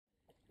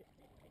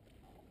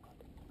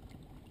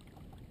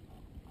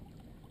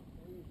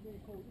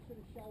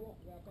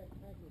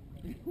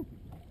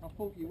I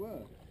thought you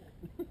were.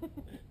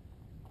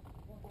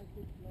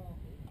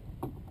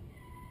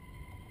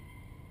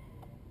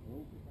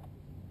 Oh,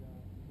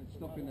 it's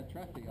stopping the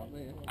traffic up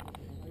there.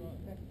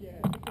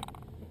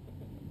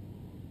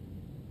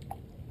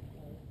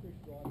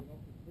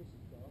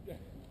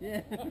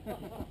 Yeah.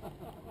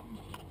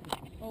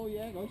 Oh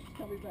yeah, guys, she's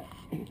coming back.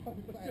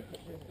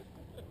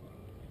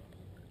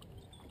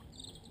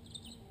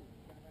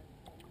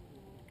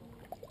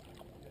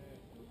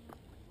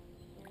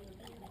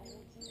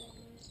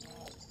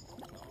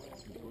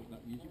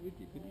 That music with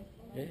you, couldn't you?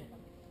 Yeah.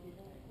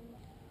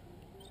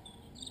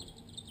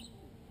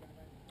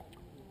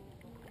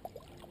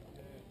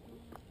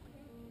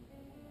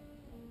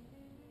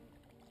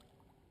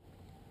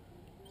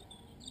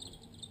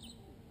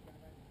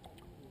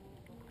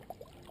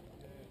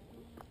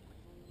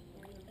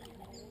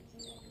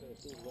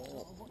 I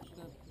watched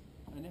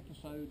an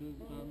episode of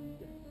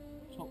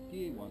Top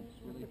Gear once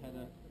where they had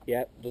a...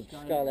 Yeah, the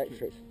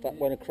Scaletrix, that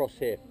went across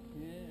here.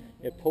 Yeah.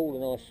 Yeah, Paul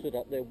and I stood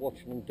up there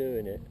watching them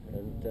doing it,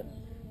 and it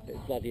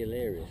was bloody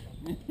hilarious.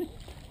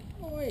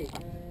 Oh wait,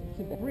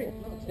 it's a brick,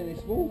 not a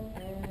tennis ball.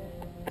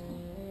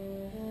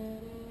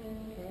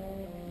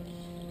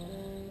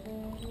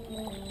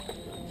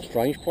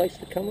 Strange place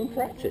to come and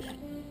practice.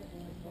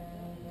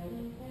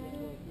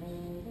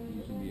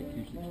 Using the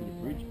acoustics of the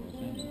bridge by the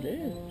sound of it.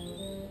 Yeah.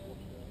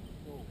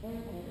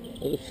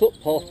 Well, the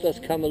footpath does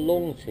come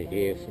along to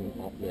here from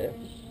up there.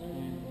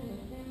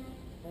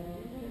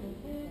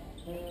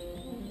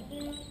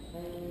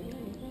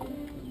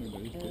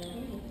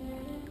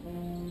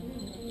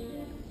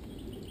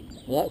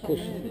 Well, that, of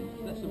course,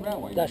 that's the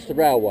railway. That's the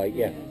railway,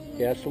 yeah.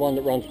 Yeah, that's the one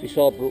that runs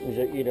beside Brooklands.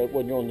 That, you know,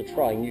 when you're on the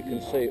train, you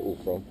can see it all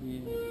from.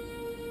 Yeah.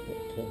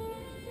 But,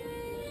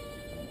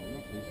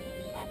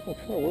 I'm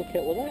trying to work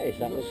out what that is.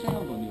 That was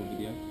sound on your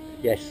video.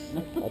 Yes.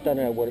 I don't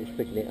know what it's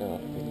picking it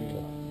up.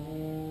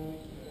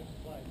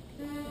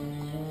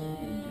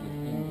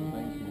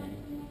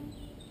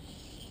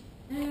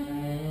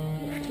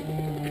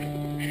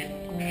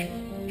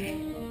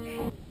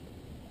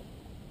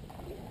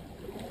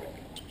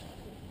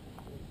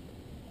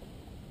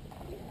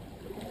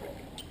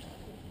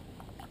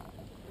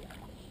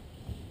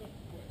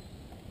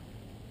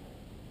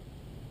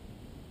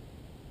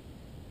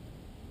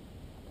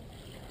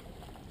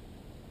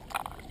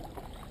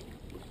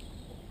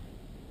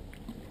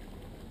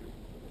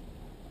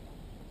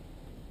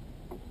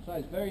 So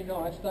it's very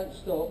nice, don't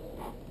stop.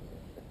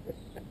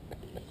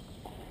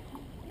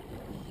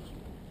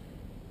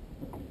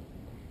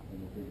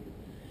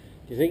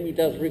 Do you think he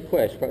does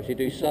request? Perhaps you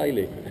do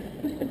sailing.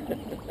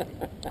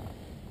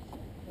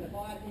 If I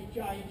had any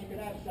change, you could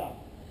have some.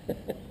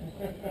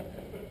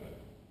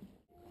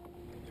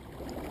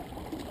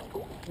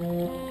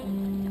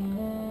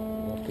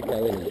 I'll have to go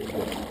in this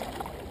one.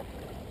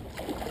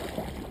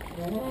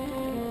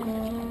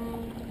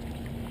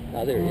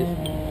 Oh, there he is.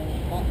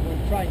 When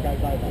the train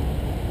goes over.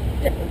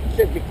 Yeah, it's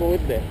typical,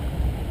 isn't it?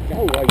 Go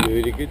away, you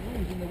hooligan.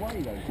 He's in the way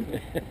though.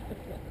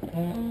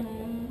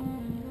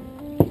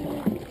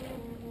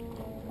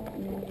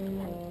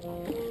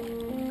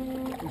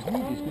 He's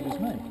nearly as good as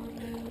me.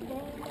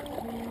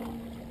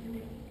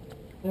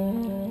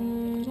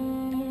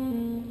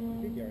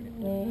 Videoing it.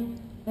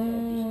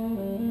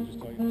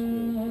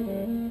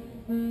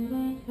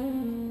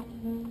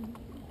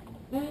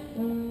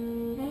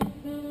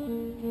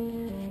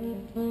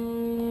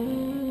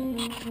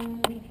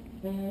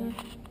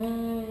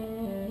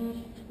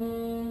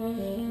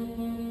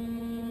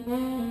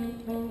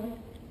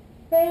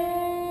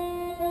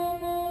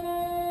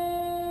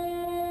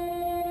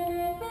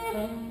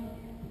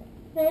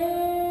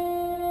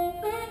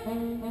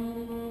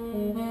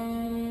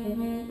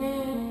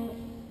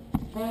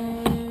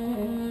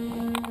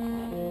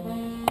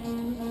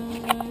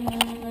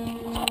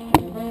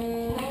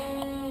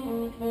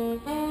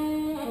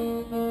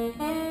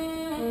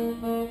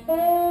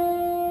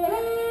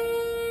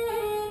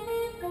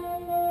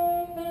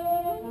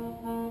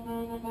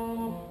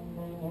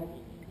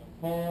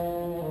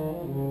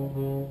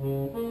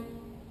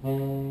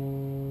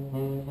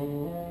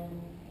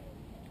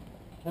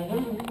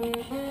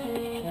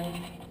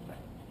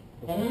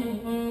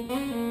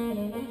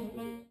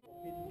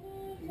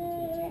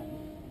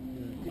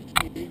 Just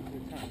take it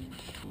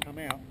come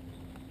out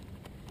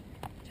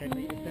 10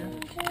 metres down,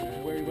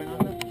 where he went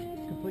under,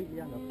 completely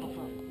under, pop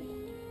up.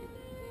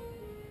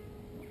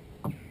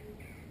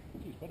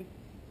 Cheers, buddy.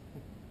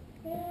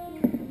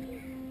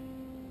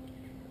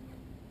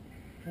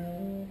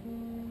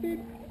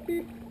 Beep,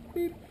 beep,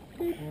 beep,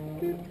 beep,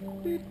 beep,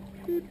 beep, beep,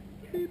 beep,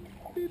 beep, beep,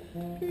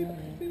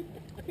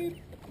 beep,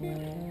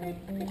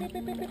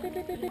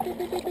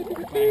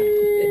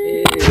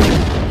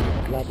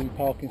 Bloody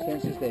parking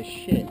sensors, they're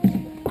shit.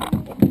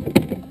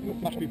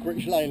 Must be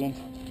British Leyland.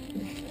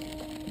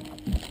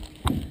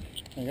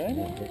 Okay.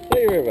 Thank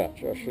you very much.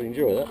 I shall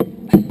enjoy that.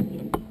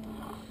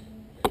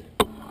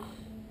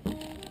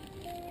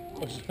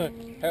 Was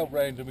How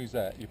random is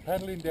that? You're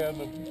paddling down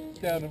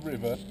the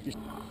river,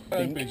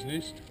 own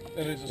business,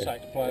 and there's a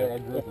sax player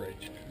under a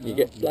bridge. You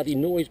get bloody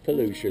noise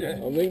pollution,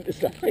 Yeah. I mean to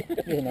say.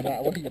 Yeah, no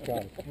matter what you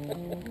do.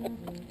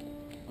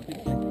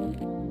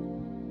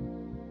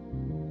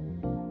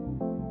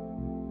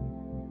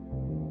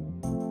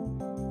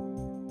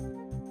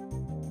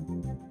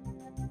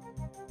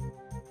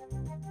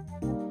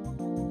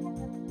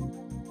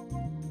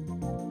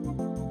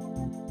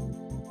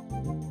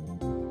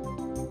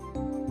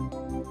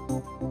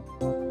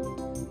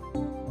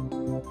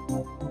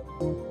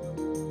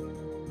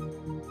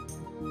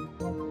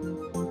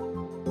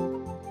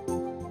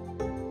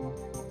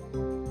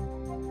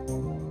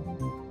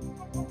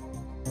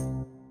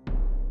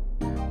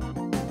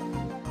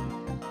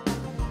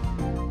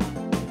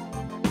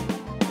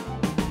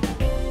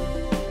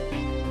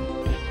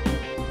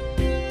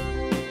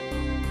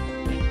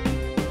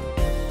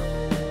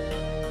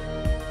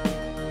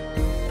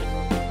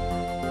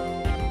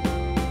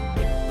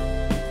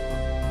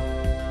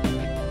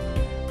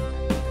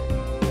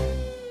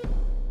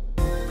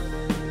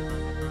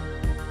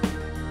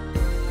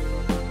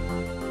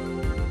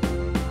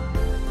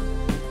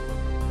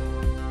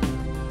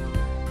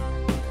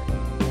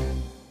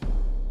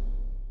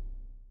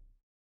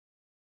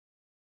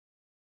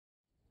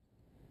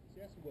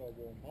 That's a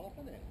well-worn path,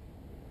 isn't it?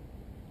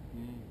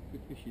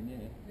 Good fishing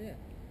there. Yeah.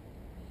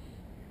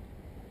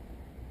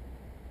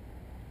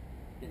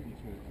 Getting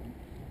to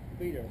it.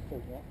 Be there a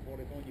fortnight before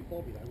they find your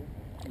body though,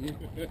 wouldn't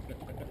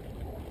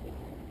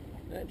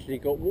they? Actually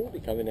got water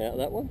coming out of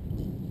that one.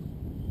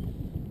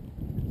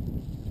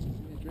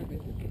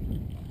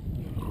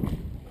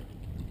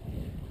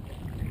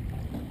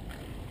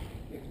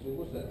 There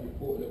was that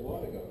report a little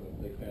while ago that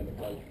they found a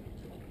bloke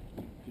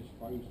just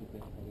froze to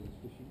death while he was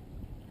fishing.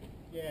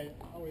 Yeah,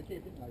 oh they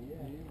did, didn't they?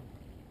 Yeah.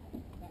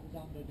 That was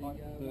under the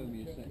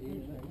Hypothermia set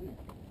in, isn't it?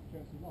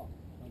 Chelsea Lock.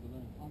 I don't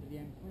know. Under the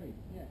M3,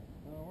 yeah.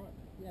 Oh, right.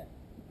 Yeah.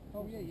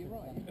 Oh, yeah, you're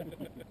right.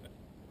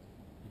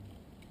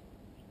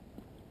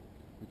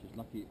 We're just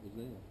lucky it was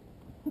there.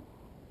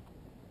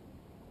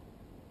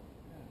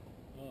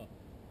 Ah, I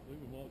think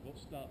we might have got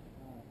stuck.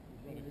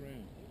 Run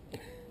aground.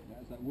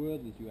 That's that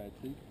word that you had,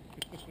 Steve.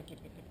 What have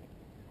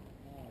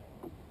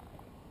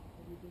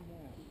you done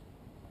now?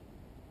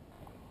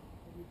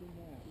 What have you done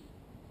now?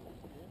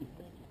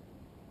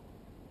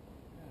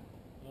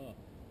 Ah.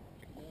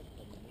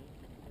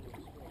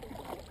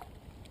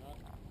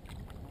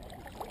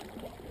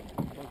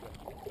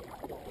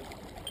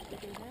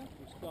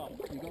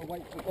 You've got to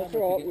wait for the That's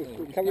camera alright, to get there.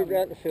 we're Just coming come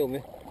round to film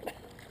you.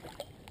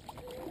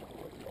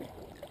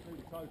 Through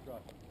the tow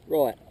truck.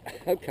 Right,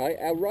 okay,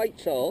 our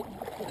rates are...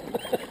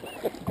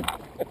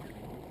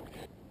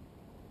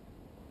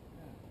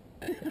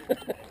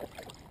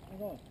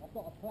 Hang on, I've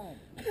got a plan.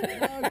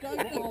 No, don't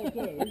I'll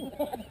do.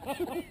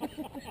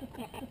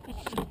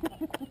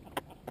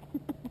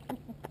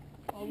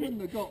 I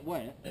wouldn't have got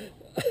wet.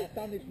 I've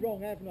done this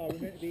wrong, haven't I? We're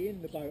meant to be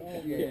in the boat,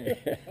 aren't we? Yeah.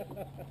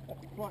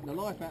 Frightened the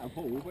life out of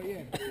Paul, but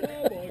yeah.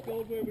 Oh my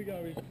God, where are we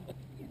going?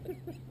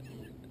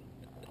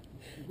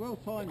 It's well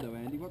timed though,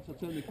 Andy, once I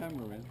turn the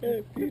camera around.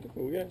 Yeah,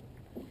 beautiful, yeah.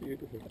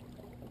 Beautiful.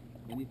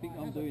 When you think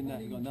I'm doing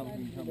that, you've got another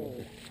thing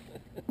coming.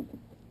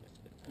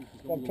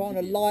 I'm trying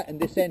to lighten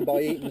this end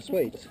by eating the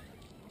sweets.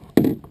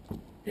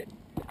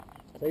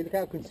 See, look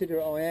how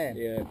considerate I am.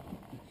 Yeah.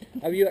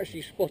 Have you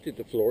actually spotted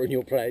the flaw in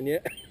your plan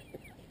yet?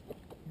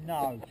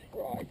 No.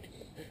 Right.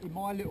 In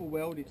my little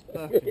world, it's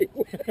perfect.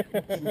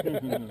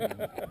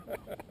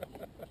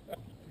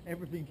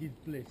 Everything is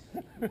bliss.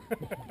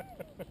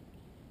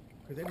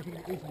 Because anything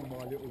that isn't in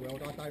my little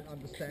world, I don't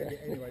understand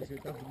it anyway, so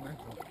it doesn't matter.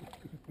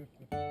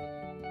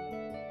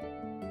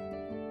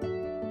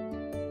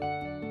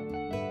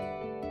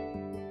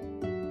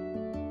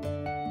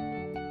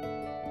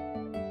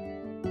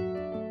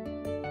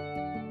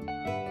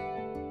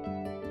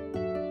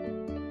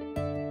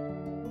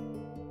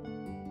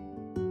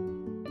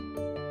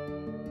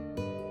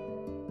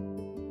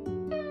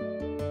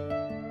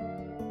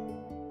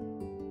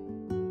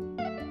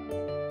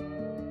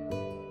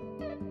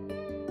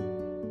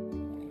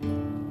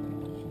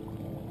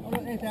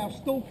 There's our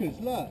stalkers,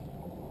 look.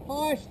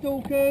 Hi,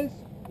 stalkers.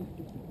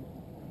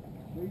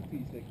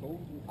 Groupies, they're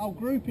called. Oh,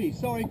 groupies.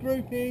 Sorry,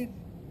 groupies.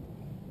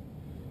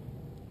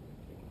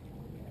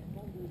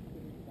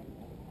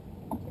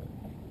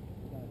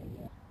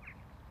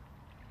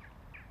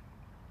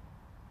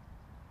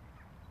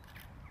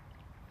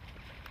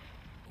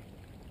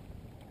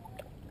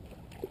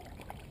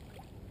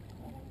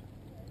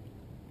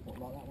 What,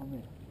 like that one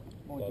there?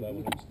 Mind Like you, that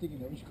we've one. been sticking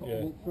there. We've just got Yeah.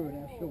 to walk through in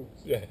our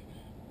shorts. Yeah.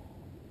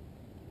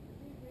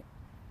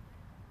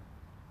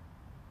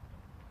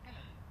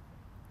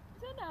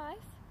 Is that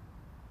nice?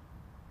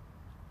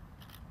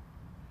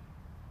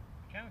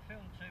 Can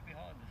film two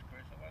behind us,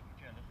 Chris, I won't be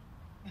jealous.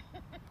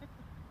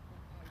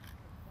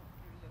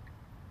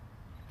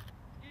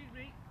 Excuse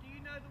me, do you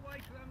know the way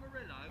to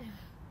Amarillo?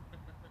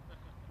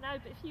 No,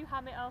 but if you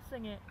hum it, I'll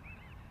sing it.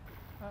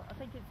 Well, I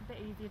think it's a bit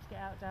easier to get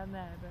out down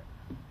there, but...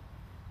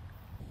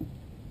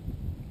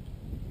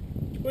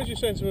 Where's your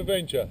sense of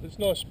adventure? It's a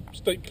nice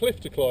steep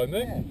cliff to climb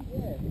there. Yeah,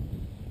 yeah.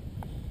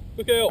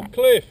 Look out,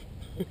 cliff!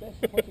 The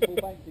best possible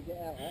bank to get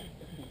out at.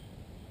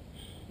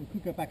 We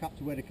could go back up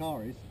to where the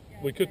car is.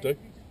 We could do.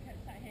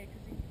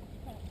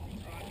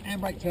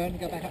 Handbrake turn and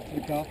go back up to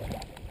the car.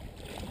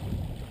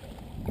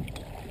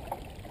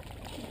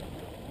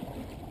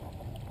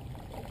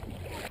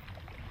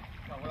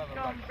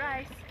 Go on,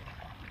 race.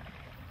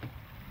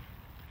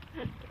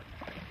 Just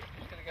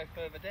going to go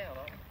further down,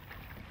 aren't we?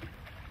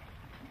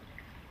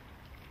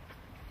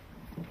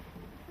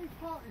 Whose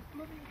part is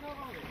blooming car?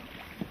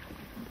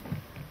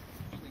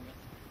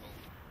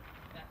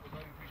 That was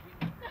Weybridge,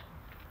 wasn't it?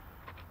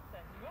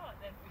 Sounds right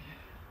then. It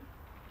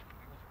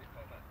was a bit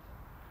like that.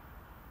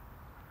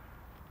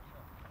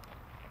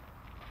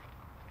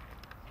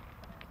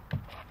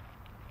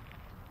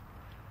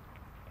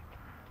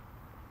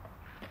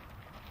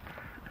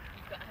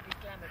 You've got to have your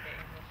glamour bit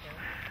in this film.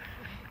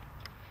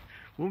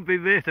 Wouldn't be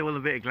me if there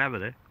wasn't a bit of glamour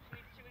there.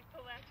 Should we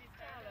pull out his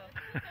towel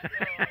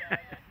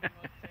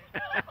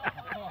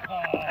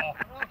off?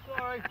 Oh,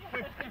 sorry.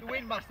 The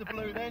wind must have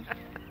blew then.